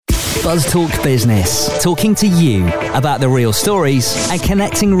Buzz Talk Business, talking to you about the real stories and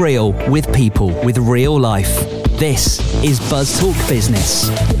connecting real with people with real life. This is Buzz Talk Business.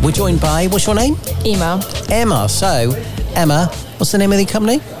 We're joined by, what's your name? Emma. Emma. So, Emma, what's the name of the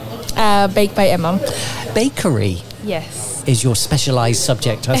company? Baked by Emma. Bakery Yes. is your specialised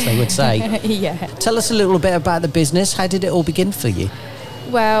subject, as they would say. Yeah. Tell us a little bit about the business. How did it all begin for you?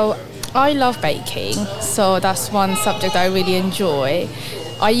 Well, I love baking, so that's one subject I really enjoy.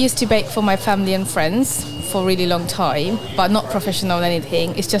 I used to bake for my family and friends for a really long time, but not professional or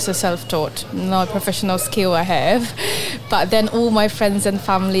anything. It's just a self-taught, no professional skill I have. But then all my friends and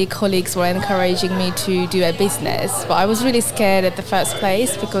family, colleagues were encouraging me to do a business. But I was really scared at the first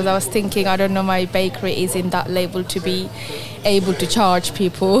place because I was thinking, I don't know, my bakery is in that level to be able to charge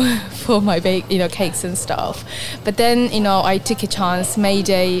people for my cakes and stuff. But then, I took a chance, made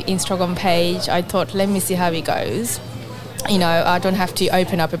a Instagram page. I thought, let me see how it goes. I don't have to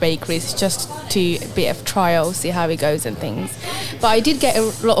open up a bakery, it's just to be a trial, see how it goes and things. But I did get a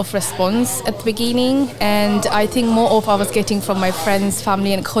lot of response at the beginning, and I think more of I was getting from my friends,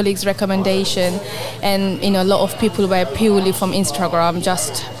 family and colleagues' recommendation, and a lot of people were purely from Instagram,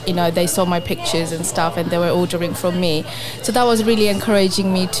 just they saw my pictures and stuff and they were ordering from me. So that was really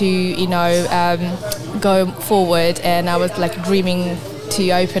encouraging me to go forward, and I was like dreaming to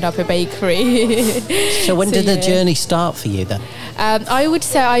open up a bakery. So when did the journey start for you then? I would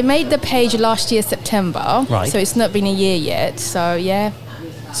say I made the page last year September, right. So it's not been a year yet, so yeah.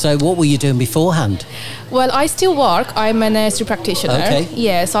 So what were you doing beforehand? Well, I still work. I'm a nursery practitioner. Okay.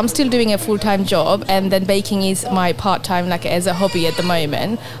 Yeah, so I'm still doing a full-time job, and then baking is my part-time, like as a hobby at the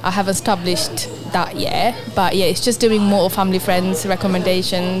moment. I haven't established that yet, but yeah, it's just doing more family, friends,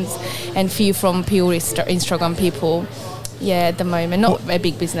 recommendations, and few from pure Instagram people. Yeah, at the moment, not a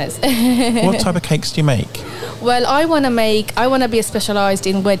big business. What type of cakes do you make? Well, I want to be specialised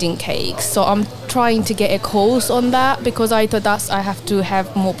in wedding cakes, so I'm trying to get a course on that because I thought I have to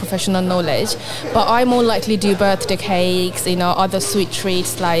have more professional knowledge. But I more likely do birthday cakes, other sweet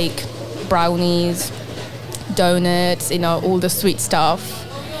treats like brownies, donuts, all the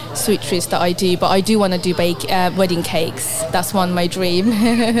sweet treats that I do, but I do want to do wedding cakes. That's my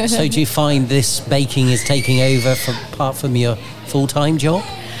dream. So do you find this baking is taking over apart from your full-time job?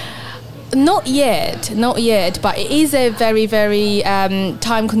 Not yet, but it is a very, very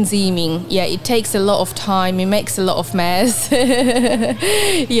time-consuming. Yeah, it takes a lot of time. It makes a lot of mess.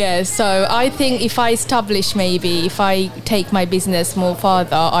 Yeah, so I think if I take my business more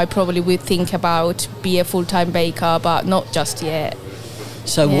further, I probably would think about be a full-time baker, but not just yet.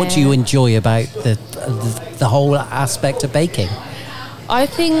 So what do you enjoy about the whole aspect of baking? I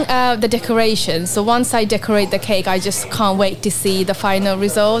think the decoration. So once I decorate the cake, I just can't wait to see the final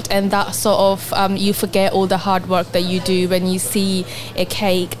result, and that sort of you forget all the hard work that you do when you see a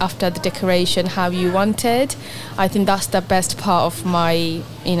cake after the decoration how you wanted. I think that's the best part of my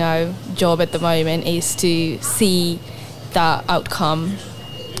job at the moment, is to see that outcome.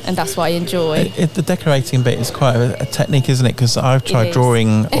 And that's what I enjoy. The decorating bit is quite a technique, isn't it? Because I've tried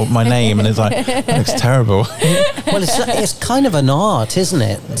drawing my name and it's like, that looks terrible. Well, it's kind of an art, isn't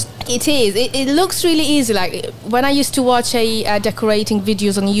it? It is. It looks really easy. Like when I used to watch decorating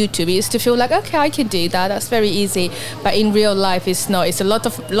videos on YouTube, it used to feel like, okay, I can do that. That's very easy. But in real life, it's not. It's a lot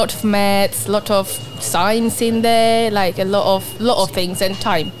of maths, a lot of science in there, like a lot of things and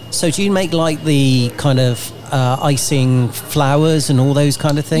time. So do you make like the kind of icing flowers and all those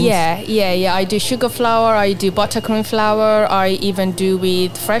kind of things? Yeah. I do sugar flour, I do buttercream flour, I even do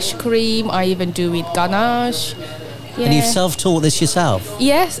with fresh cream, I even do with ganache. Yeah. And you've self-taught this yourself?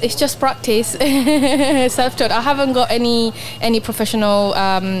 Yes, it's just practice. Self-taught. I haven't got any professional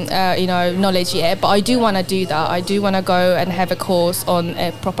knowledge yet, but I do want to do that. I do want to go and have a course on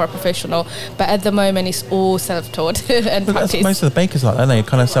a proper professional, but at the moment it's all self-taught and But practice. most of the bakers like that, they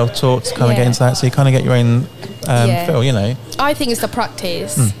kind of self-taught to kind of get into that, so you kind of get your own feel, I think it's the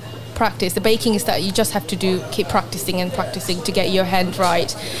practice. The baking is that you just have to keep practicing to get your hand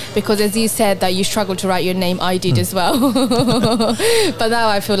right, because as you said that you struggle to write your name, I did as well. But now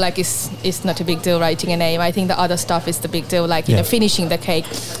I feel like it's not a big deal writing a name. I think the other stuff is the big deal, like finishing the cake.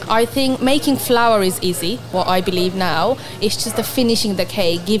 I think making flour is easy, what I believe now. It's just the finishing the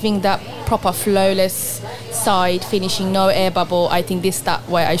cake, giving that proper flawless side finishing, no air bubble. I think that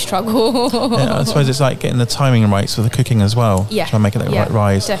where I struggle. I suppose it's like getting the timing right for the cooking as well. Try and make it right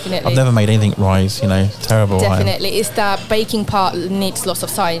rise. Definitely. I've never made anything rise, terrible. Definitely. It's that baking part needs lots of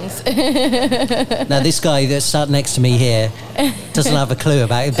science. Now this guy that's sat next to me here doesn't have a clue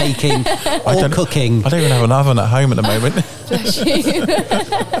about baking or cooking. I don't even have an oven at home at the moment. Bless you.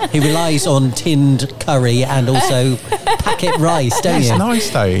 He relies on tinned curry and also packet rice, don't It's you? nice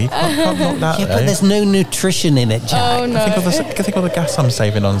though. You can't knock that. Yeah, though. but there's no nutrition in it, Jack. Oh no. Think of all the gas I'm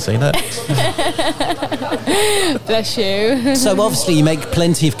saving on. See that? Bless you. So obviously you make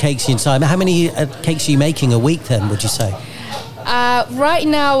plenty of cakes in time. How many cakes are you making a week then, would you say? Right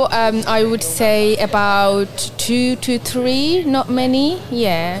now, I would say about 2 to 3, not many.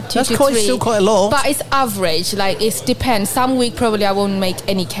 Yeah, 2 That's to quite 3. still quite a lot. But it's average. Like it depends. Some week probably I won't make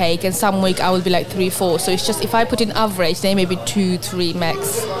any cake, and some week I will be like 3, 4. So it's just if I put in average, then maybe 2, 3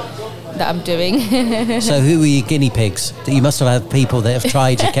 max that I'm doing. So who are your guinea pigs? You must have had people that have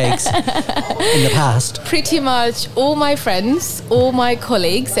tried your cakes in the past. Pretty much all my friends, all my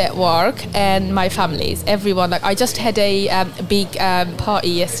colleagues at work, and my families, everyone. Like I just had a big party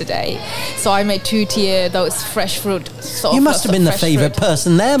yesterday, so I made 2-tier those fresh fruit. You must have been the favourite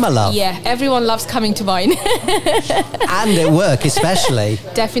person there, my love. Yeah, everyone loves coming to mine. And at work especially.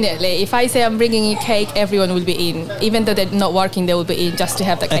 Definitely. If I say I'm bringing you cake, everyone will be in. Even though they're not working, they will be in just to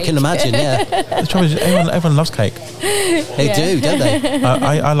have the cake. I can imagine, yeah. The trouble is, everyone loves cake. They do, don't they?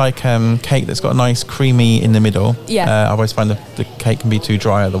 I like cake that's got a nice creamy in the middle. Yeah. I always find the cake can be too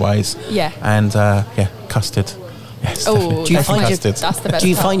dry otherwise. Yeah. And custard. Yes. Oh, definitely. Do you that's find custard. That's the best Do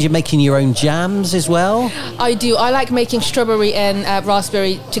you part. find you're making your own jams as well? I do. I like making strawberry and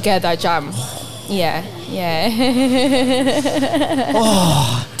raspberry together jam. Yeah, yeah.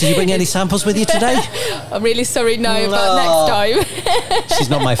 Did you bring any samples with you today? I'm really sorry, no, No. but next time. She's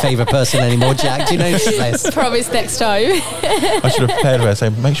not my favourite person anymore, Jack. Do you notice this? Promise next time. I should have prepared her.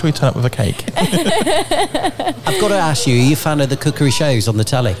 So make sure you turn up with a cake. I've got to ask you, are you a fan of the cookery shows on the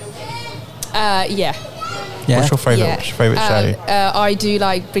telly? Yeah. Yeah. What's your favourite show? I do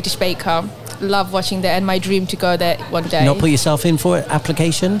like British Baker. Love watching that, and my dream to go there one day. Not put yourself in for it?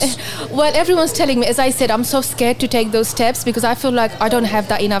 Applications? Well, everyone's telling me, as I said, I'm so scared to take those steps because I feel like I don't have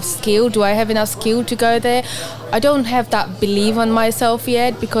that enough skill. Do I have enough skill to go there? I don't have that belief on myself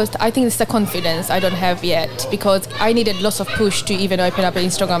yet because I think it's the confidence I don't have yet because I needed lots of push to even open up an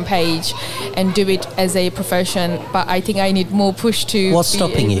Instagram page and do it as a profession. But I think I need more push to. What's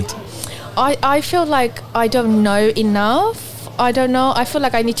stopping you? I feel like I don't know enough. I don't know. I feel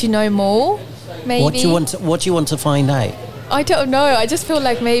like I need to know more. Maybe. What do you want to find out? I don't know. I just feel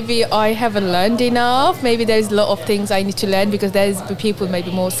like maybe I haven't learned enough. Maybe there's a lot of things I need to learn because there's people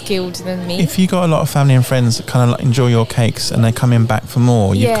maybe more skilled than me. If you got a lot of family and friends that kind of enjoy your cakes and they're coming back for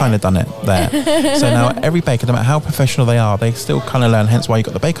more, you've Yeah. kind of done it there. So now every baker, no matter how professional they are, they still kind of learn. Hence why you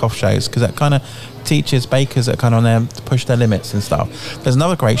got the bake-off shows because that kind of teaches bakers that are kind of on there to push their limits and stuff. There's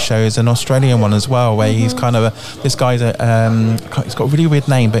another great show, is an Australian one as well, where he's kind of this guy's he's got a really weird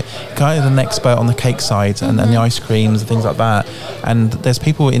name, but kind of an expert on the cake side and the ice creams and things like that. And there's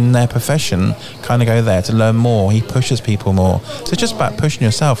people in their profession kind of go there to learn more. He pushes people more. So it's just about pushing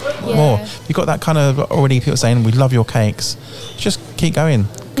yourself more. You've got that kind of already people saying, we love your cakes. Just keep going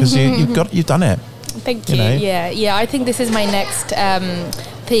because you've done it. Thank you. You know? Yeah. I think this is my next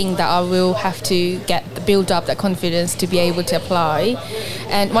thing that I will have to build up that confidence to be able to apply.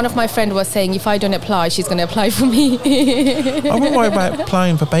 And one of my friends was saying, if I don't apply, she's going to apply for me. I wouldn't worry about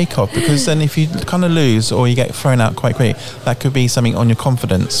applying for Bake Off because then if you kind of lose or you get thrown out quite quick, that could be something on your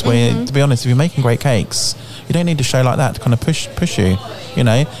confidence. Where, to be honest, if you're making great cakes, you don't need a show like that to kind of push you. You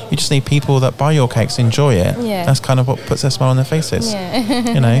know, you just need people that buy your cakes, enjoy it. Yeah. That's kind of what puts their smile on their faces.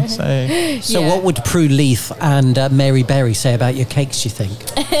 Yeah. You know, so Yeah. what would Prue Leith and Mary Berry say about your cakes, do you think?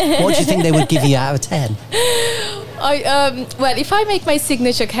 What do you think they would give you out of 10? Well, if I make my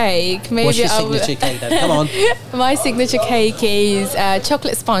signature cake, maybe What's your I will. signature cake then? Come on. My signature cake is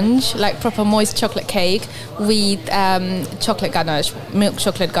chocolate sponge, like proper moist chocolate cake with chocolate ganache, milk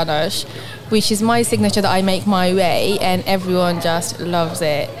chocolate ganache, which is my signature that I make my way, and everyone just loves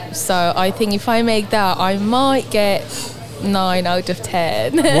it. So I think if I make that, I might get 9 out of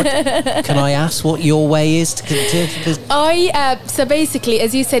 10. Can I ask what your way is? So basically,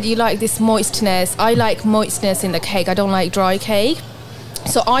 as you said, you like this moistness. I like moistness in the cake. I don't like dry cake.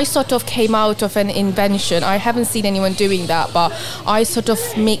 So I sort of came out of an invention. I haven't seen anyone doing that, but I sort of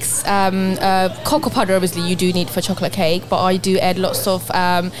mix cocoa powder. Obviously, you do need for chocolate cake, but I do add lots of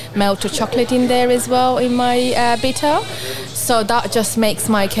melted chocolate in there as well in my bitter. So that just makes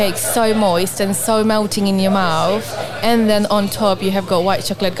my cake so moist and so melting in your mouth. And then on top, you have got white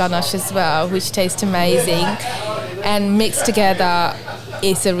chocolate ganache as well, which tastes amazing. And mixed together,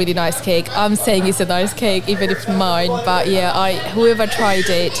 it's a really nice cake. I'm saying it's a nice cake, even if mine. But yeah, whoever tried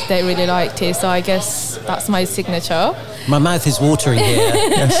it, they really liked it. So I guess That's my signature. My mouth is watering here.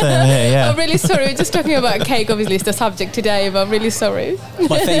 Yeah, same here, yeah. I'm really sorry. We're just talking about cake. Obviously, it's the subject today, but I'm really sorry.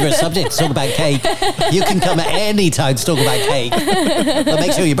 My favourite subject to talk about cake. You can come at any time to talk about cake. But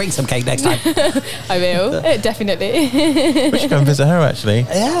make sure you bring some cake next time. I will, definitely. We should go and visit her, actually.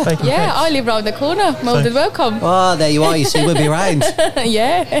 Yeah. Baking Yeah, cakes. I live round the corner. More than welcome. Oh, there you are. You see, we'll be around.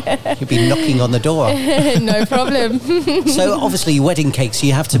 Yeah, You'll be knocking on the door. no problem. So, obviously, wedding cakes,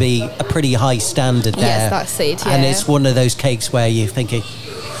 you have to be a pretty high standard there. Yes, that's it, And yeah. it's one of those cakes where you're thinking,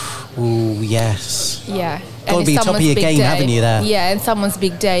 ooh, yes. Yeah. Gotta And be it's top of someone's your big game, day. haven't you, there? Yeah, and someone's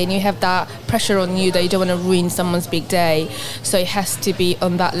big day, and you have that pressure on you that you don't want to ruin someone's big day. So it has to be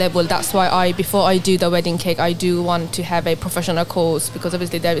on that level. That's why before I do the wedding cake, I do want to have a professional course, because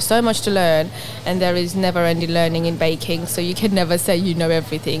obviously there is so much to learn, and there is never ending learning in baking. So you can never say you know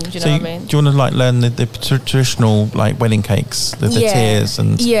everything. Do you know what I mean? do you want to like learn the traditional like wedding cakes, the tiers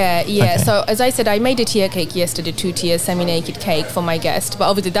and? Yeah. Okay. So as I said, I made a tier cake yesterday, 2-tier semi-naked cake for my guest. But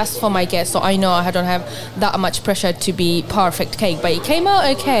obviously that's for my guest, so I know I don't have that much pressure to be perfect cake. But it came out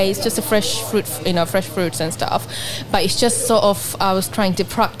okay. It's just a fresh fruit, fresh fruits and stuff. But it's just sort of, I was trying to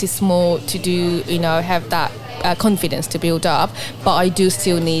practice more to do, have that confidence to build up. But I do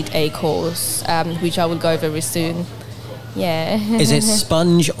still need a course, which I will go very soon. Yeah. Is it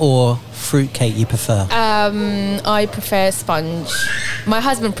sponge or fruit cake you prefer? I prefer sponge. My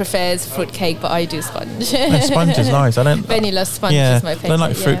husband prefers fruit cake, but I do sponge. No, sponge is nice. I don't. Vanilla sponge Yeah, is my I favourite. don't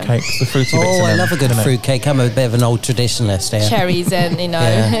like fruit cakes. The fruity bits. Oh, in I them, love a good you know. fruit cake. I'm a bit of an old traditionalist here. Cherries and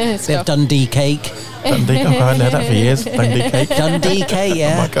Yeah. Bit of stuff. Dundee cake. Dundee. Oh, I haven't had that for years. Dundee cake. Dundee cake,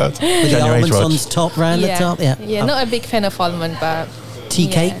 yeah. Oh my god. With You're the on your age, almonds Rog. on the top, round the top, yeah. Yeah, not a big fan of almond, but Tea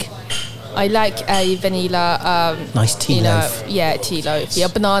yeah. cake. I like a vanilla. Nice tea loaf. Yeah, tea loaf. Yeah,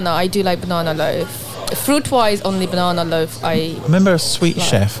 banana. I do like banana loaf. Fruit-wise, only banana loaf. I Remember a sweet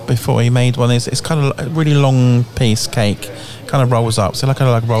chef before he made one? It's kind of a really long piece cake, kind of rolls up, so like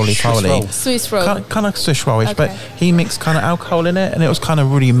a roly-poly. roll. Swiss roll. Kind of Swiss rollish, but Okay. he mixed kind of alcohol in it, and it was kind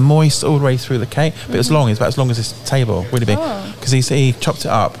of really moist all the way through the cake. But it was long, it's about as long as this table, really big. Because he chopped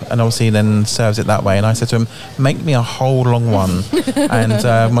it up, and obviously then serves it that way. And I said to him, make me a whole long one. And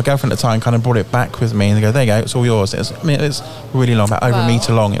my girlfriend at the time kind of brought it back with me, and they go, there you go, it's all yours. It was really long, about over a Wow.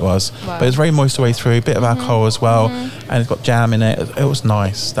 metre long it was. Wow. But it was very moist all the way through, a bit of alcohol as well, and it's got jam in it. It was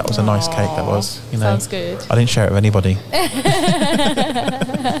nice. That was a nice cake, that was. Sounds good. I didn't share it with anybody.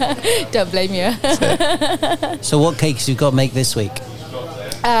 Don't blame you. So what cakes you got to make this week?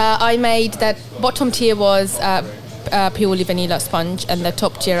 I made that bottom tier was purely vanilla sponge, and the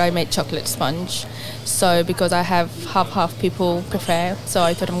top tier I made chocolate sponge. So because I have half people prefer, so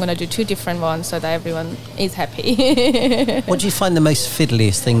I thought I'm going to do two different ones so that everyone is happy. What do you find the most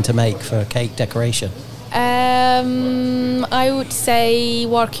fiddliest thing to make for a cake decoration? I would say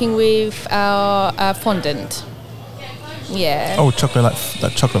working with fondant. Yeah. Oh, chocolate, like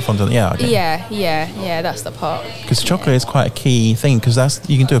that chocolate fondant, yeah. Okay. Yeah, that's the part. Because chocolate is quite a key thing, because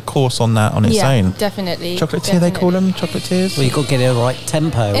you can do a course on that on its own. Definitely. Chocolate tier, they call them? Chocolate tiers? Well, you've got to get it the right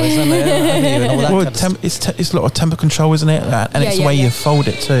tempo, isn't it? And all that Well, kind of stuff. it's a lot of temper control, isn't it? And it's the way you fold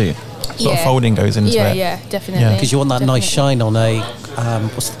it too. A lot of folding goes into it. Yeah, definitely. Yeah. Because you want that nice Definitely. shine on a,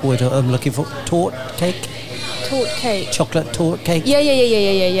 what's the word I'm looking for? Tort cake? Tort cake. Chocolate tort cake? Yeah.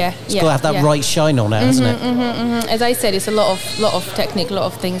 It's got to have that right shine on it, hasn't it? As I said, it's a lot of technique, a lot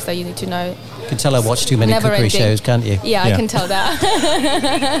of things that you need to know. You can tell I watch too many Never cookery ending. shows, can't you? Yeah, I Yeah. can tell that.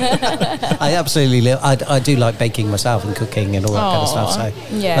 I absolutely I do like baking myself and cooking and all that kind of stuff. So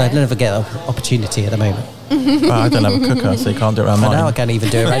yeah. I never get an opportunity at the moment. But I don't have a cooker, so you can't do it around I know I mine. can't even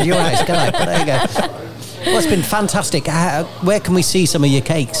do it around your house, can I? But there you go. Well, it's been fantastic. Where can we see some of your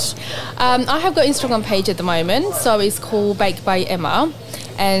cakes? I have got Instagram page at the moment, so it's called Baked by Emma,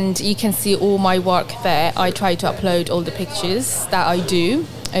 and you can see all my work there. I try to upload all the pictures that I do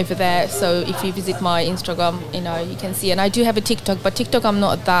over there, so if you visit my Instagram, you can see. And I do have a TikTok, but TikTok I'm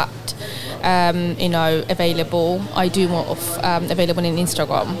not that available. I do more of available in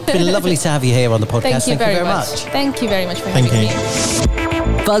Instagram. It's been lovely to have you here on the podcast. Thank you very much. Thank you very much for Thank having you. me.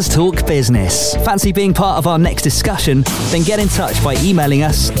 Buzz Talk Business. Fancy being part of our next discussion? Then get in touch by emailing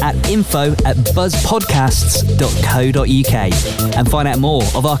us at info@buzzpodcasts.co.uk and find out more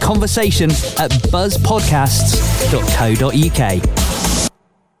of our conversation at buzzpodcasts.co.uk.